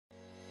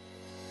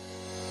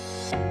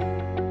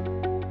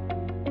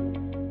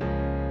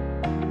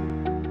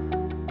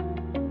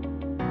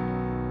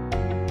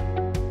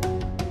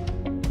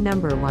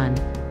Number 1.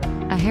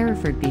 A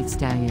Hereford beef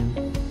stew.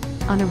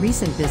 On a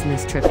recent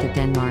business trip to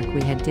Denmark,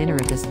 we had dinner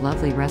at this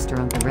lovely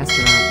restaurant. The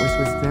restaurant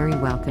was very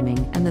welcoming,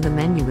 and the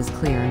menu was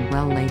clear and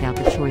well laid out.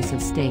 The choice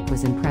of steak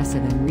was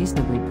impressive and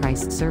reasonably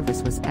priced.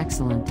 Service was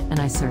excellent, and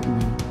I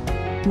certainly.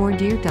 More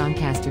dear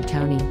Doncaster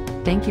Tony,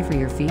 thank you for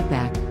your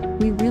feedback.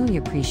 We really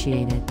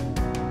appreciate it.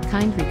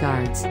 Kind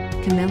regards,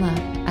 Camilla,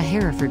 a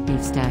Hereford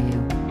beef stew.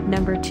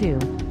 Number 2.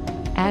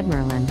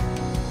 Admiralin.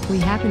 We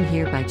happened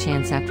here by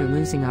chance after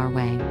losing our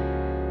way.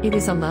 It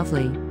is a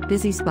lovely,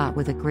 busy spot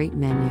with a great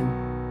menu.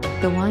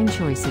 The wine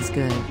choice is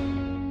good.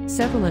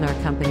 Several in our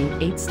company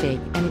ate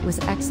steak and it was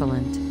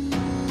excellent.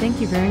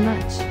 Thank you very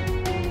much.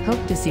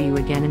 Hope to see you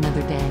again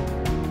another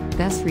day.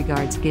 Best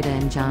regards, Gitta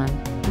and John.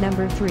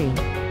 Number 3.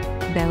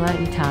 Bella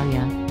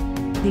Italia.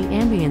 The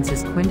ambience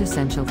is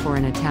quintessential for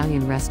an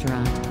Italian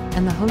restaurant,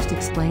 and the host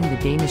explained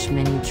the Danish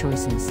menu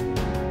choices.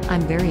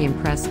 I'm very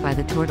impressed by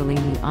the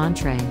tortellini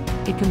entree.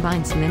 It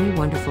combines many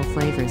wonderful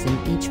flavors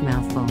in each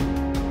mouthful.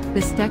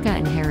 Bistecca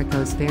and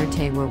haricots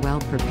verte were well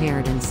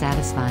prepared and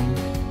satisfying.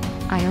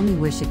 I only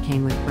wish it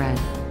came with bread,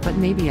 but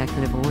maybe I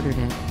could have ordered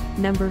it.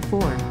 Number 4.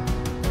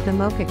 The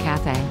Mocha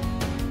Cafe.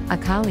 A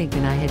colleague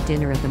and I had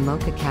dinner at the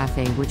Mocha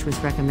Cafe, which was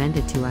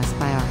recommended to us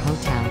by our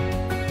hotel.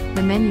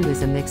 The menu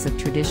is a mix of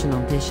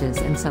traditional dishes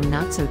and some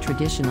not so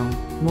traditional,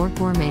 more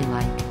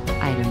gourmet-like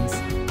items.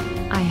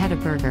 I had a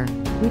burger,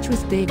 which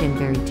was big and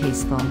very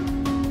tasteful.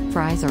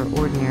 Fries are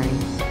ordinary.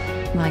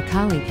 My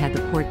colleague had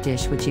the pork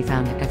dish, which he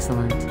found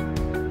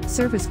excellent.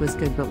 Service was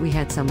good, but we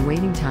had some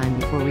waiting time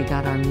before we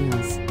got our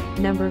meals.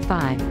 Number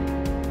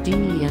 5.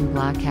 Dine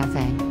Blah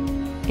Cafe.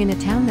 In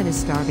a town that is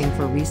starving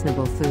for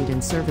reasonable food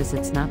and service,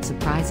 it's not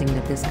surprising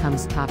that this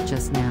comes top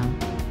just now.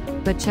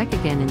 But check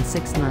again in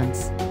 6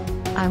 months.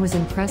 I was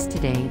impressed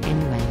today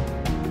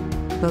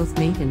anyway. Both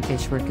meat and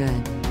fish were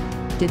good.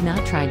 Did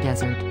not try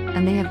dessert,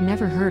 and they have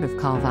never heard of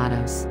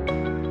calvados.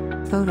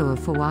 Photo of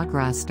foie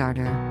gras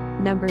starter.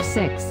 Number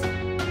 6.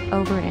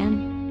 Over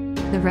N.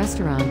 The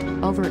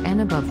restaurant, over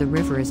N above the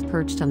river, is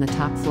perched on the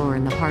top floor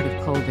in the heart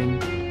of Kolding.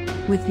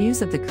 With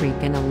views of the creek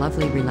and a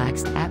lovely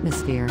relaxed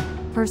atmosphere,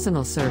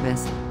 personal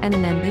service, and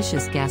an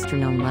ambitious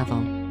gastronome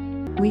level.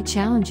 We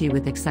challenge you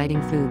with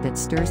exciting food that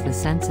stirs the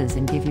senses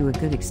and give you a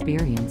good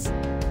experience.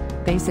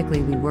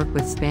 Basically, we work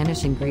with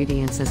Spanish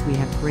ingredients as we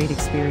have great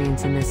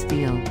experience in this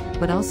field,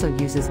 but also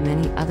uses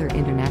many other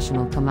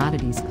international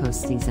commodities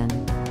post-season.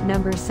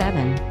 Number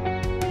 7.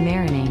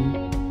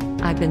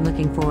 Marinade. I've been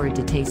looking forward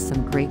to taste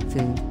some great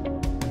food.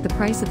 The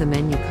price of the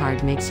menu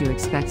card makes you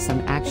expect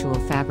some actual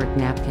fabric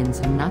napkins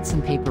and not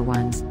some paper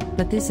ones,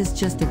 but this is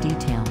just a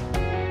detail.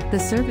 The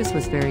service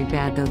was very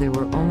bad, though there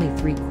were only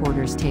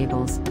 3/4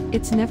 tables.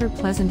 It's never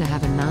pleasant to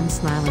have a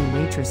non-smiling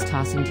waitress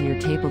tossing to your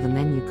table the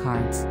menu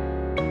cards.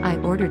 I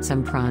ordered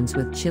some prawns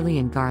with chili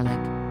and garlic.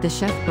 The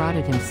chef brought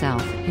it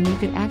himself, and you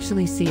could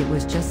actually see it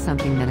was just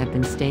something that had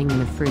been staying in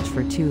the fridge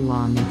for too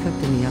long and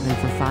cooked in the oven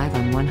for 5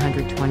 on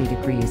 120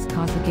 degrees,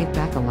 cause it gave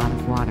back a lot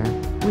of water,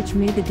 which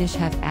made the dish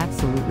have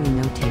absolutely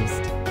no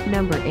taste.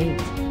 Number 8.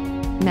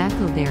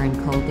 Kolding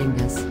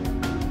Koldingus.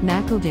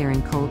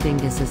 Kolding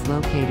Koldingus is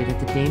located at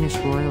the Danish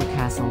royal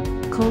castle,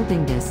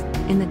 Koldingus,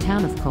 in the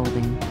town of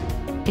Kolding.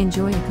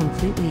 Enjoy a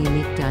completely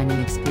unique dining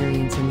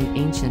experience in the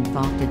ancient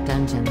vaulted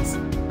dungeons.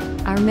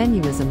 Our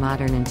menu is a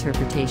modern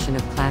interpretation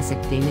of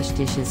classic Danish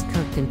dishes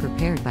cooked and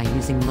prepared by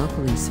using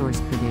locally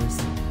sourced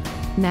produce.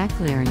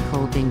 Kolding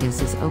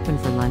Koldingus is open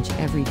for lunch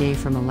every day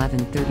from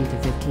 11:30 to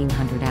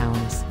 1500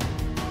 hours.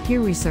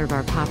 Here we serve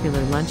our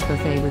popular lunch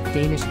buffet with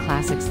Danish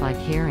classics like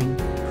herring,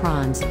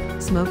 prawns,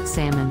 smoked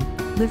salmon,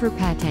 liver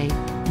pate,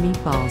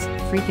 meatballs,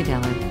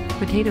 frikadeller,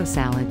 potato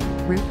salad,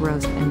 rib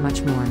roast, and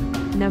much more.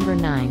 Number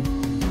 9.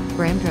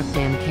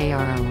 Bramdrupdam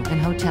KRO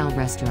and Hotel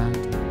Restaurant.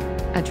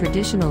 A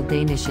traditional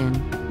Danish inn,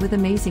 with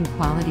amazing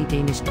quality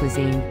Danish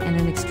cuisine and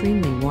an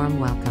extremely warm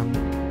welcome.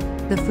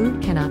 The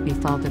food cannot be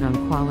faulted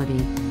on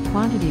quality,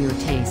 quantity, or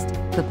taste.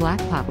 The black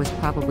pot was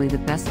probably the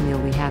best meal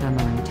we had on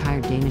our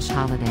entire Danish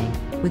holiday,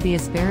 with the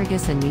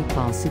asparagus and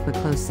meatball soup a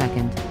close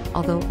second.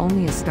 Although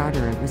only a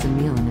starter, it was a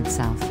meal in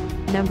itself.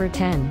 Number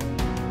 10.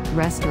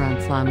 Restaurant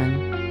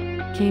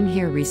Flammen. Came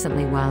here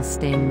recently while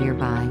staying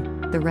nearby.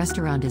 The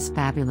restaurant is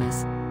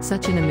fabulous,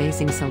 such an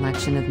amazing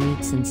selection of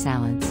meats and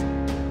salads.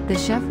 The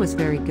chef was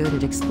very good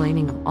at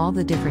explaining all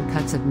the different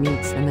cuts of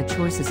meats and the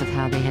choices of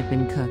how they had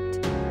been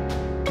cooked.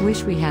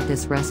 Wish we had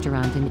this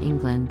restaurant in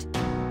England.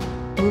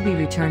 We'll be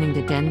returning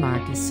to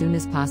Denmark as soon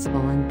as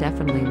possible and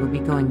definitely will be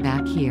going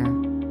back here.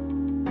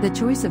 The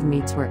choice of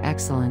meats were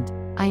excellent.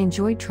 I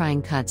enjoyed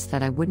trying cuts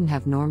that I wouldn't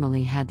have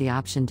normally had the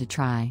option to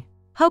try.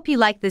 Hope you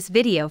like this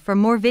video. For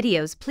more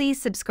videos,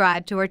 please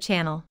subscribe to our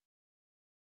channel.